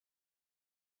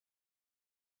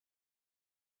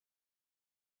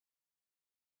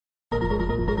Greetings,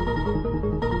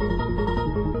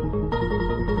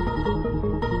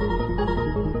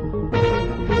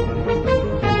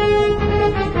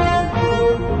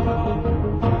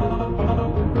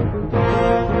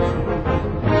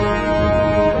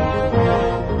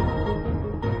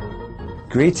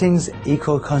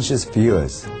 eco-conscious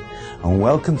viewers, and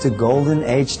welcome to Golden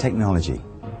Age Technology.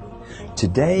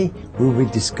 Today we'll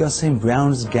be discussing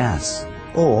Brown's gas,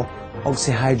 or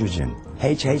oxyhydrogen,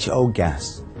 HHO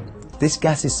gas. This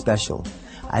gas is special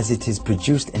as it is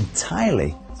produced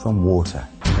entirely from water.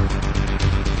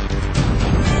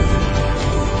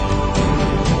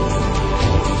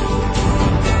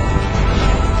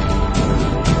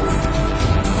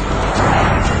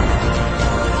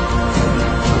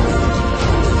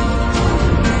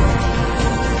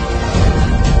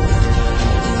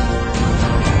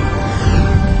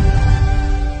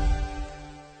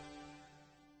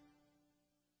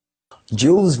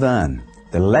 Jules Verne,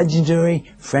 the legendary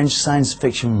French science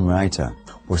fiction writer,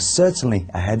 was certainly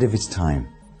ahead of his time.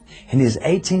 In his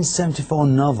 1874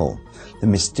 novel, The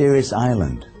Mysterious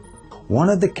Island, one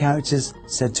of the characters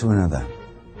said to another,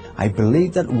 "I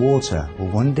believe that water will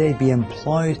one day be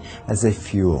employed as a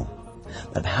fuel,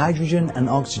 that hydrogen and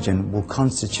oxygen will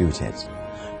constitute it,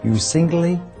 used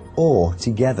singly or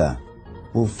together,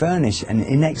 will furnish an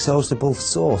inexhaustible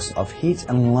source of heat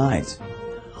and light,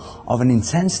 of an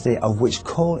intensity of which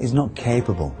coal is not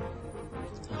capable."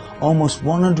 Almost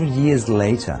 100 years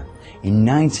later, in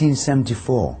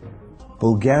 1974,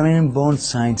 Bulgarian-born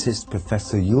scientist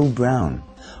Professor Yul Brown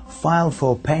filed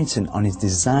for a patent on his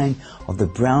design of the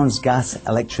Brown's gas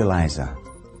electrolyzer.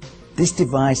 This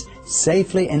device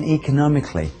safely and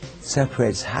economically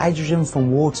separates hydrogen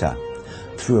from water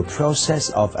through a process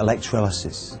of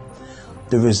electrolysis.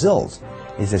 The result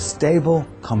is a stable,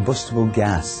 combustible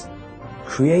gas,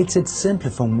 created simply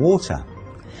from water,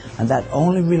 and that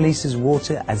only releases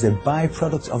water as a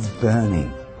byproduct of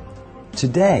burning.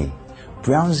 Today,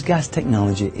 Brown's gas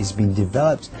technology is being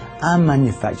developed and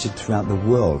manufactured throughout the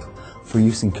world for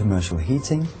use in commercial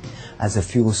heating, as a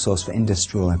fuel source for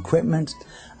industrial equipment,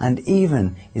 and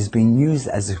even is being used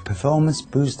as a performance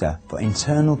booster for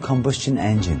internal combustion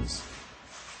engines.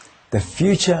 The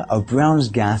future of Brown's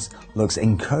gas looks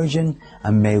encouraging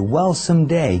and may well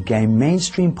someday gain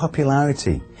mainstream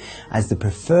popularity as the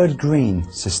preferred green,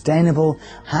 sustainable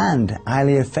and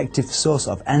highly effective source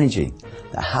of energy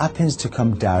that happens to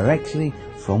come directly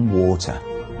from water.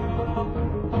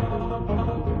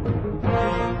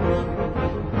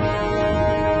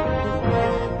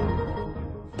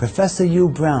 Professor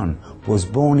Yul Brown was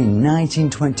born in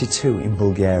 1922 in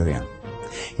Bulgaria.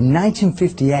 In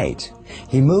 1958,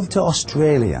 he moved to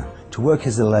Australia to work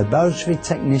as a laboratory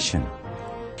technician.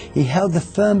 He held the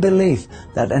firm belief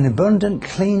that an abundant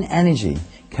clean energy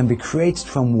can be created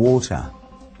from water.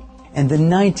 In the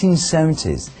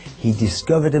 1970s, he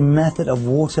discovered a method of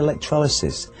water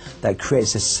electrolysis that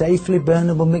creates a safely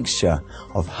burnable mixture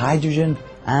of hydrogen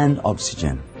and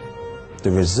oxygen.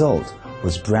 The result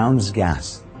was Brown's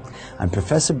gas, and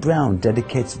Professor Brown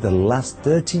dedicated the last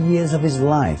 30 years of his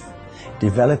life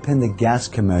developing the gas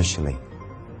commercially.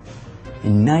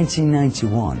 In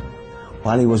 1991,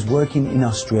 while he was working in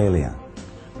Australia,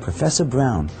 Professor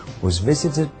Brown was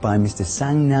visited by Mr.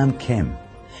 Sang-Nam Kim,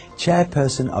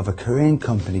 chairperson of a Korean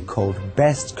company called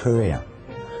Best Korea.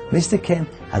 Mr. Kim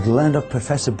had learned of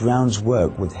Professor Brown's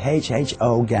work with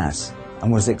HHO gas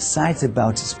and was excited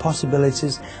about its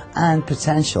possibilities and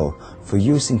potential for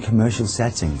use in commercial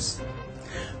settings.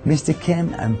 Mr.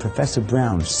 Kim and Professor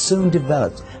Brown soon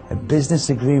developed a business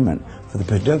agreement for the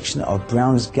production of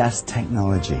Brown's gas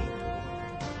technology.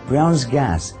 Brown's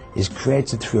gas is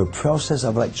created through a process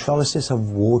of electrolysis of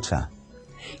water.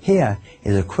 Here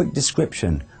is a quick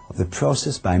description of the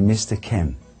process by Mr.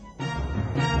 Kim.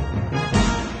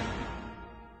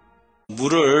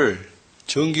 물을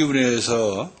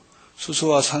전기분해해서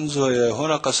수소와 산소의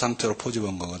혼합가스 상태로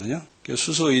포집한 거거든요.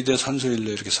 수소 2대 산소 1로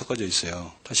이렇게 섞어져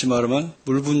있어요. 다시 말하면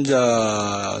물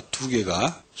분자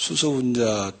 2개가 수소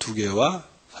분자 2개와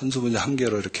산소 분자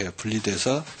 1개로 이렇게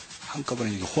분리돼서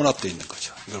한꺼번에 혼합되어 있는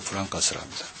거죠. 이걸 불안가스라고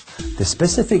합니다. The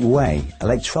specific way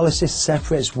electrolysis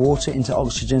separates water into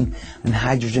oxygen and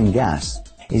hydrogen gas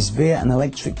is via an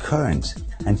electric current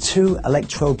and two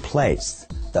electrode plates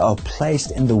that are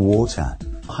placed in the water.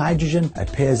 Hydrogen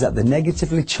appears at the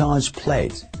negatively charged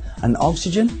plate and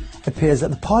oxygen appears at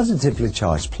the positively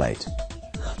charged plate.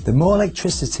 The more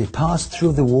electricity passed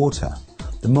through the water,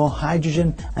 the more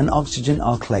hydrogen and oxygen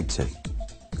are collected.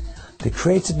 The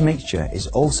created mixture is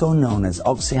also known as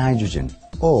oxyhydrogen,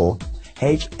 or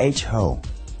HHO.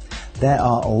 There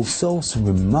are also some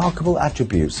remarkable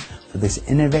attributes for this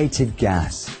innovative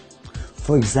gas.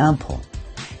 For example,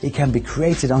 it can be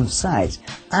created on site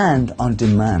and on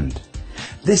demand.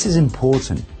 This is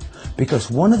important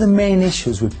because one of the main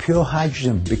issues with pure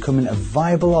hydrogen becoming a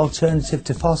viable alternative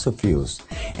to fossil fuels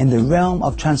in the realm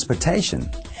of transportation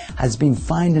has been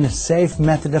finding a safe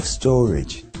method of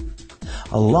storage.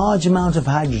 A large amount of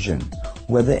hydrogen,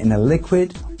 whether in a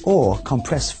liquid or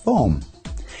compressed form,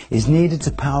 is needed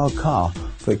to power a car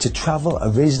for it to travel a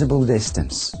reasonable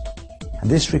distance. And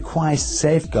this requires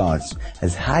safeguards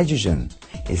as hydrogen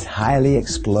is highly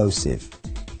explosive.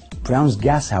 Brown's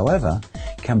gas, however,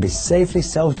 can be safely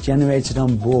self-generated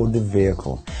on board the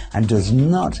vehicle and does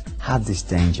not have this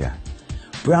danger.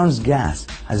 Brown's gas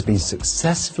has been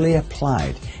successfully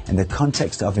applied in the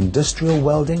context of industrial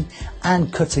welding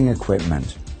and cutting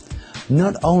equipment.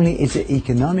 Not only is it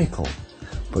economical,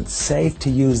 but safe to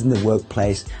use in the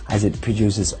workplace as it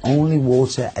produces only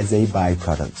water as a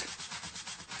byproduct.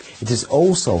 It is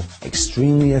also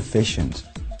extremely efficient.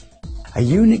 A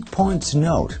unique point to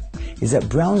note is that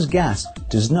Brown's gas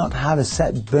does not have a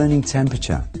set burning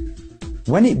temperature.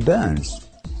 When it burns,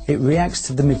 it reacts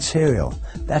to the material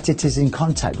that it is in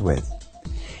contact with.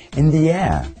 In the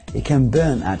air, it can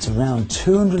burn at around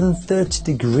 230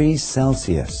 degrees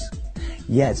Celsius.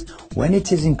 Yet, when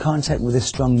it is in contact with a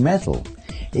strong metal,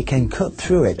 it can cut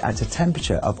through it at a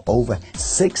temperature of over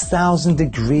 6,000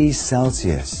 degrees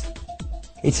Celsius.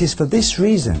 It is for this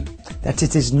reason that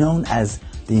it is known as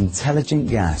the intelligent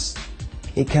gas.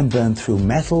 It can burn through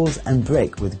metals and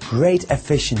brick with great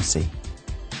efficiency.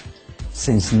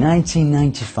 Since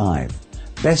 1995,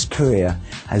 Best Korea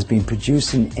has been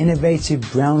producing innovative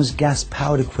Brown's gas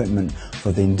powered equipment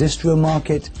for the industrial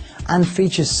market and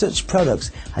features such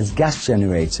products as gas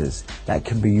generators that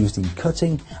can be used in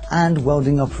cutting and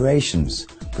welding operations,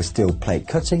 for steel plate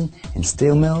cutting in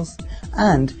steel mills,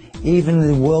 and even in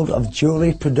the world of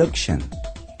jewelry production.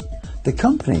 The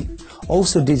company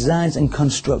also designs and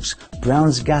constructs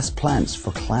Brown's gas plants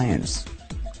for clients.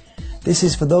 This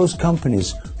is for those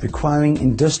companies requiring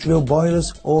industrial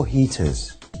boilers or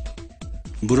heaters.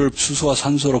 물을 수소와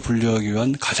산소로 분류하기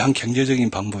위한 가장 경제적인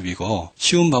방법이고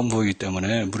쉬운 방법이기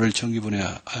때문에 물을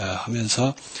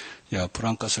전기분해하면서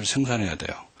불안가스를 생산해야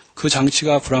돼요. 그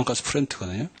장치가 불안가스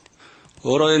플랜트거든요.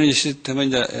 어라이언 시스템은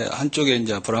이제 한쪽에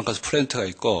이제 불안가스 플랜트가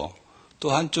있고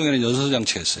또 한쪽에는 연소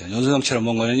장치가 있어요. 연소 장치란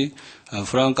뭔가니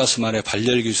불안가스만의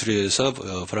발열 기술에 의해서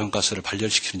불안가스를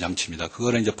발열시키는 장치입니다.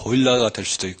 그거는 이제 보일러가 될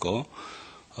수도 있고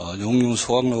용융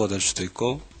소각로가 될 수도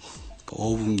있고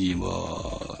오분기,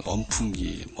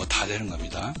 원풍기 다 되는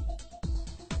겁니다.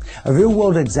 A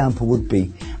real-world example would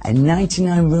be a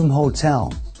 99-room hotel,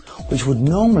 which would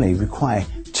normally require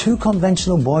 2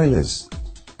 conventional boilers.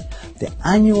 The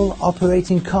annual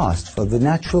operating cost for the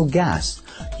natural gas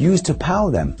used to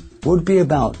power them would be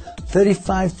about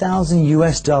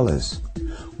 $35,000,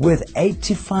 with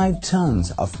 85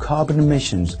 tons of carbon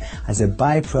emissions as a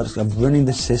byproduct of running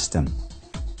the system.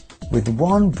 With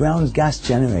one Brown's gas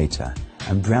generator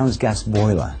and Brown's gas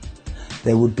boiler,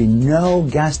 there would be no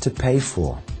gas to pay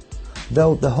for,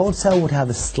 though the hotel would have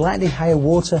a slightly higher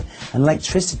water and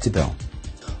electricity bill.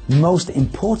 Most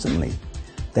importantly,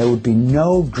 there would be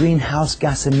no greenhouse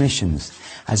gas emissions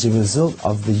as a result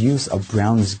of the use of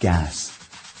Brown's gas.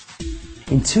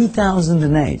 In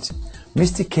 2008,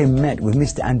 Mr. Kim met with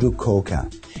Mr. Andrew Corker,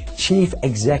 Chief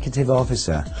Executive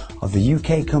Officer of the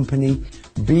UK company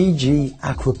BG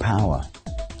Aqua Power.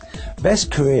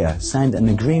 Best Korea signed an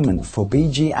agreement for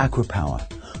BG Aqua Power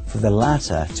for the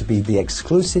latter to be the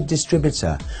exclusive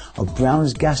distributor of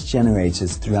Brown's gas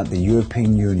generators throughout the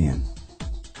European Union.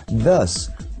 Thus,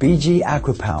 BG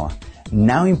Aqua Power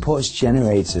now imports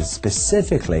generators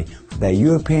specifically for their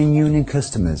European Union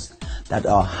customers that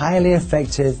are highly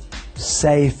effective,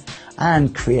 safe,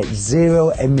 and create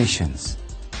zero emissions.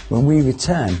 When we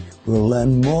return, we'll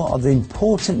learn more of the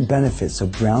important benefits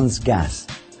of Brown's gas.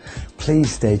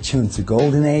 Please stay tuned to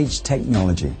Golden Age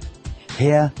Technology,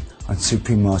 here on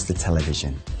Supreme Master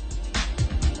Television.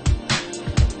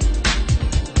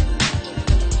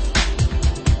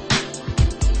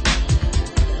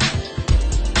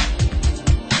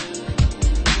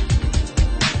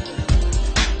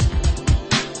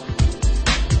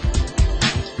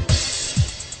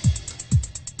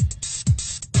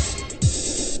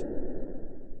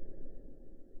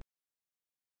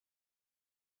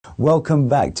 Welcome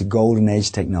back to Golden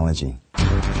Age Technology.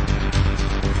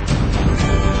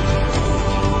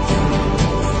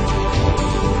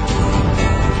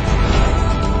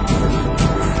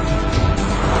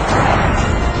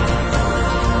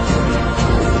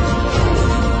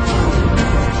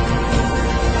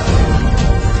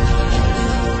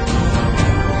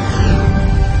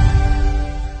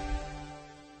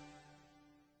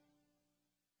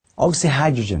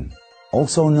 Oxyhydrogen,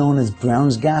 also known as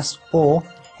Brown's gas or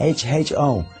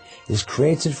HHO, is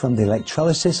created from the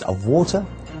electrolysis of water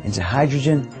into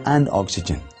hydrogen and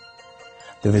oxygen.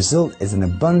 The result is an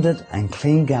abundant and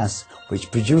clean gas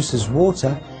which produces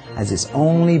water as its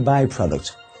only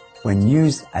byproduct when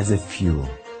used as a fuel.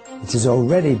 It has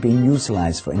already been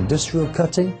utilized for industrial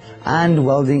cutting and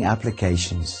welding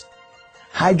applications.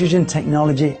 Hydrogen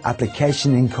Technology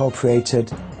Application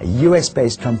Incorporated, a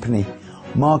US-based company,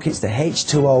 markets the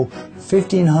H2O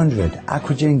 1500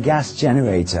 aquagen gas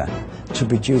generator to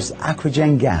produce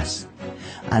aquagen gas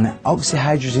and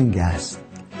oxyhydrogen gas.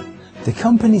 The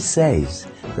company says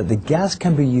that the gas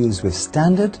can be used with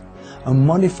standard and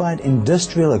modified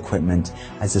industrial equipment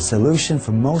as a solution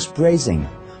for most brazing,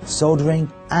 soldering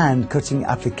and cutting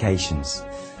applications.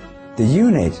 The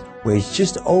unit weighs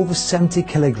just over 70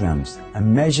 kilograms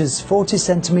and measures 40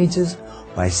 centimeters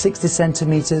by 60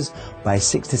 centimeters by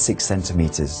 66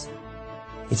 centimeters.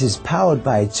 It is powered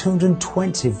by a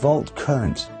 220 volt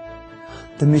current.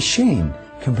 The machine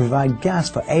can provide gas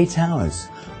for 8 hours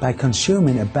by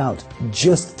consuming about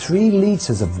just 3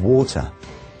 liters of water.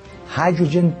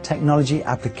 Hydrogen Technology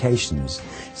Applications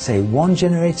say one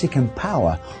generator can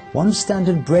power one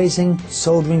standard brazing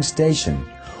soldering station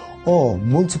or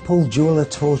multiple jeweler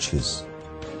torches.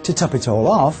 To top it all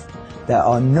off, there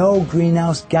are no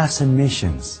greenhouse gas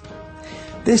emissions.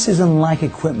 This is unlike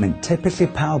equipment typically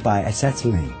powered by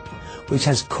acetylene, which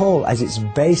has coal as its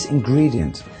base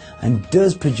ingredient and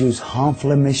does produce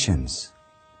harmful emissions.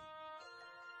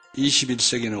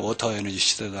 21세기는 워터 에너지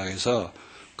시대다 해서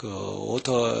그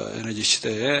워터 에너지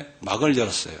시대에 막을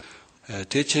열었어요.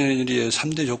 대체 에너지의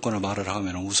 3대 조건을 말을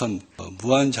하면 우선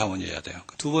무한 자원이어야 돼요.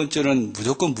 두 번째는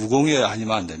무조건 무공해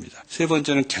아니면 안 됩니다. 세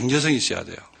번째는 경제성이 있어야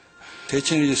돼요.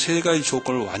 대체 에너지 세 가지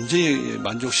조건을 완전히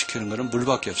만족시키는 것은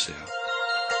물밖에 없어요.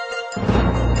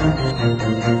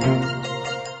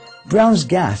 Brown's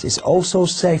gas is also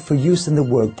safe for use in the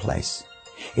workplace.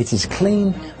 It is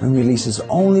clean and releases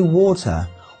only water,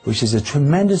 which is a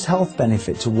tremendous health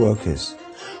benefit to workers,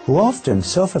 who often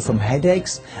suffer from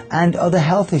headaches and other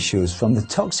health issues from the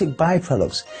toxic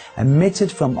byproducts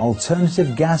emitted from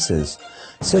alternative gases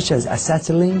such as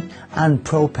acetylene and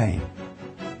propane.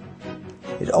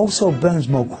 It also burns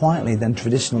more quietly than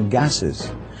traditional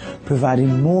gases,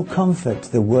 providing more comfort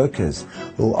to the workers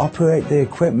who operate the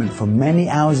equipment for many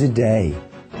hours a day.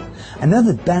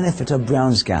 Another benefit of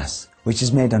Brown's gas, which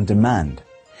is made on demand,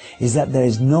 is that there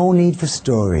is no need for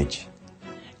storage.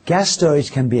 Gas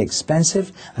storage can be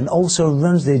expensive and also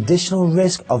runs the additional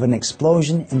risk of an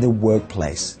explosion in the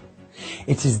workplace.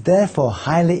 It is therefore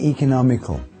highly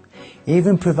economical,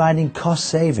 even providing cost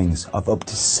savings of up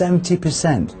to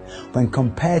 70% when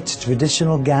compared to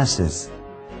traditional gases.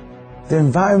 The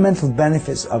environmental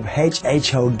benefits of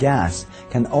HHO gas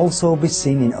can also be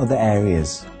seen in other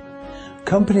areas.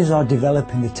 Companies are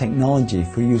developing the technology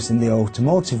for use in the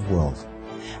automotive world,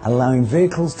 allowing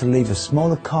vehicles to leave a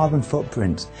smaller carbon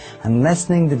footprint and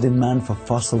lessening the demand for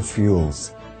fossil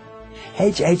fuels.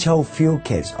 HHO fuel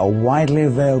kits are widely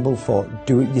available for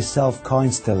do-it-yourself car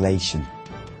installation.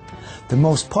 The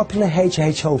most popular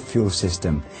HHO fuel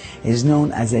system is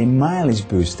known as a mileage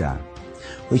booster,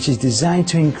 which is designed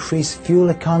to increase fuel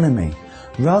economy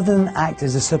rather than act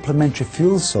as a supplementary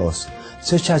fuel source,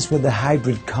 such as with a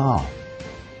hybrid car.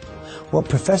 What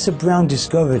Professor Brown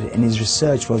discovered in his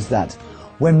research was that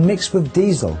when mixed with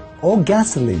diesel or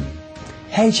gasoline,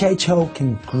 HHO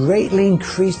can greatly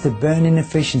increase the burning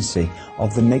efficiency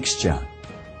of the mixture.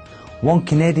 One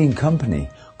Canadian company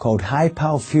called High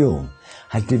Power Fuel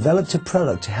has developed a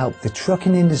product to help the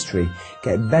trucking industry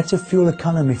get better fuel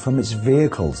economy from its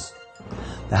vehicles.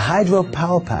 The Hydro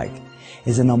Power Pack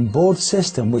is an onboard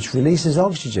system which releases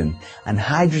oxygen and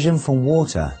hydrogen from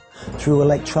water through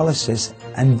electrolysis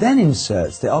and then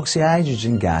inserts the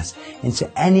oxyhydrogen gas into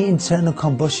any internal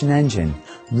combustion engine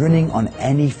running on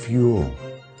any fuel.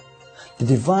 The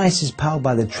device is powered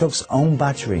by the truck's own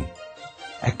battery.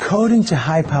 According to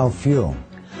High Power Fuel,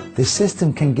 the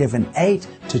system can give an 8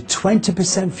 to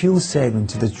 20% fuel saving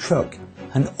to the truck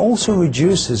and also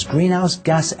reduces greenhouse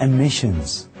gas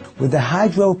emissions. With the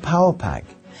Hydro Power Pack,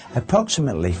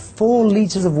 approximately 4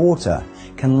 liters of water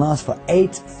can last for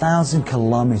 8,000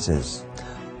 kilometers.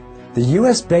 The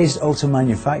US-based auto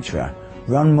manufacturer,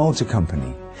 Ron Motor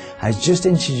Company, has just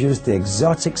introduced the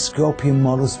exotic Scorpion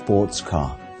model sports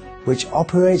car, which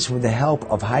operates with the help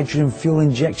of hydrogen fuel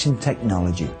injection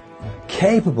technology,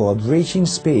 capable of reaching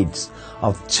speeds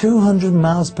of 200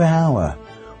 miles per hour,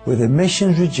 with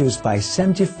emissions reduced by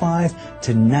 75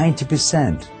 to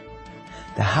 90%.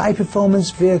 The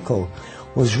high-performance vehicle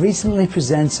was recently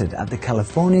presented at the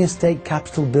California State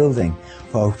Capitol building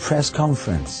for a press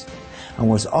conference and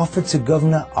was offered to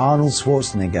Governor Arnold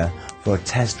Schwarzenegger for a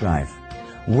test drive,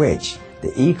 which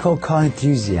the eco-car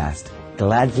enthusiast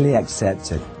gladly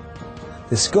accepted.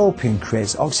 The Scorpion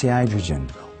creates oxyhydrogen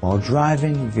while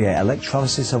driving via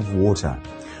electrolysis of water,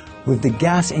 with the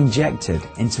gas injected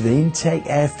into the intake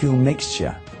air-fuel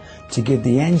mixture to give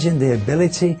the engine the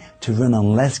ability to run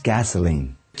on less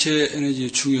gasoline. 대체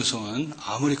에너지의 중요성은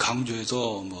아무리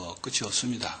강조해도 끝이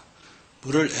없습니다.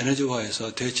 물을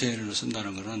에너지화해서 대체 에너지를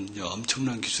쓴다는 것은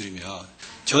엄청난 기술이며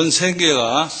전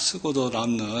세계가 쓰고도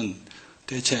남는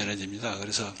대체 에너지입니다.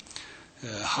 그래서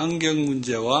환경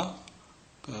문제와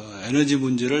에너지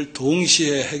문제를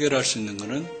동시에 해결할 수 있는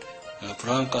것은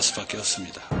불안가스밖에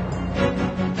없습니다.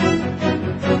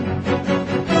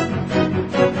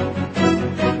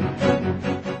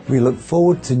 We look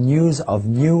forward to news of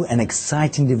new and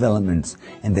exciting developments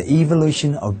in the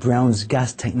evolution of Brown's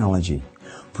gas technology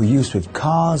for use with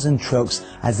cars and trucks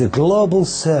as the global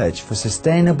search for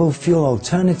sustainable fuel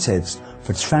alternatives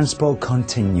for transport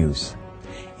continues.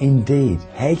 Indeed,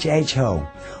 HHO,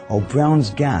 or Brown's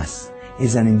gas,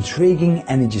 is an intriguing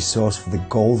energy source for the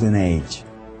golden age.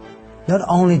 Not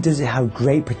only does it have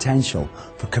great potential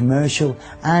for commercial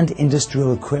and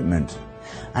industrial equipment,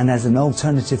 and as an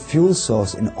alternative fuel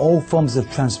source in all forms of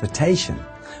transportation,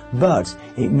 but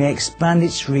it may expand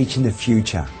its reach in the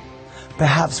future.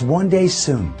 Perhaps one day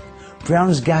soon,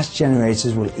 Brown's gas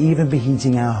generators will even be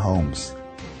heating our homes.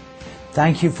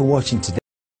 Thank you for watching today.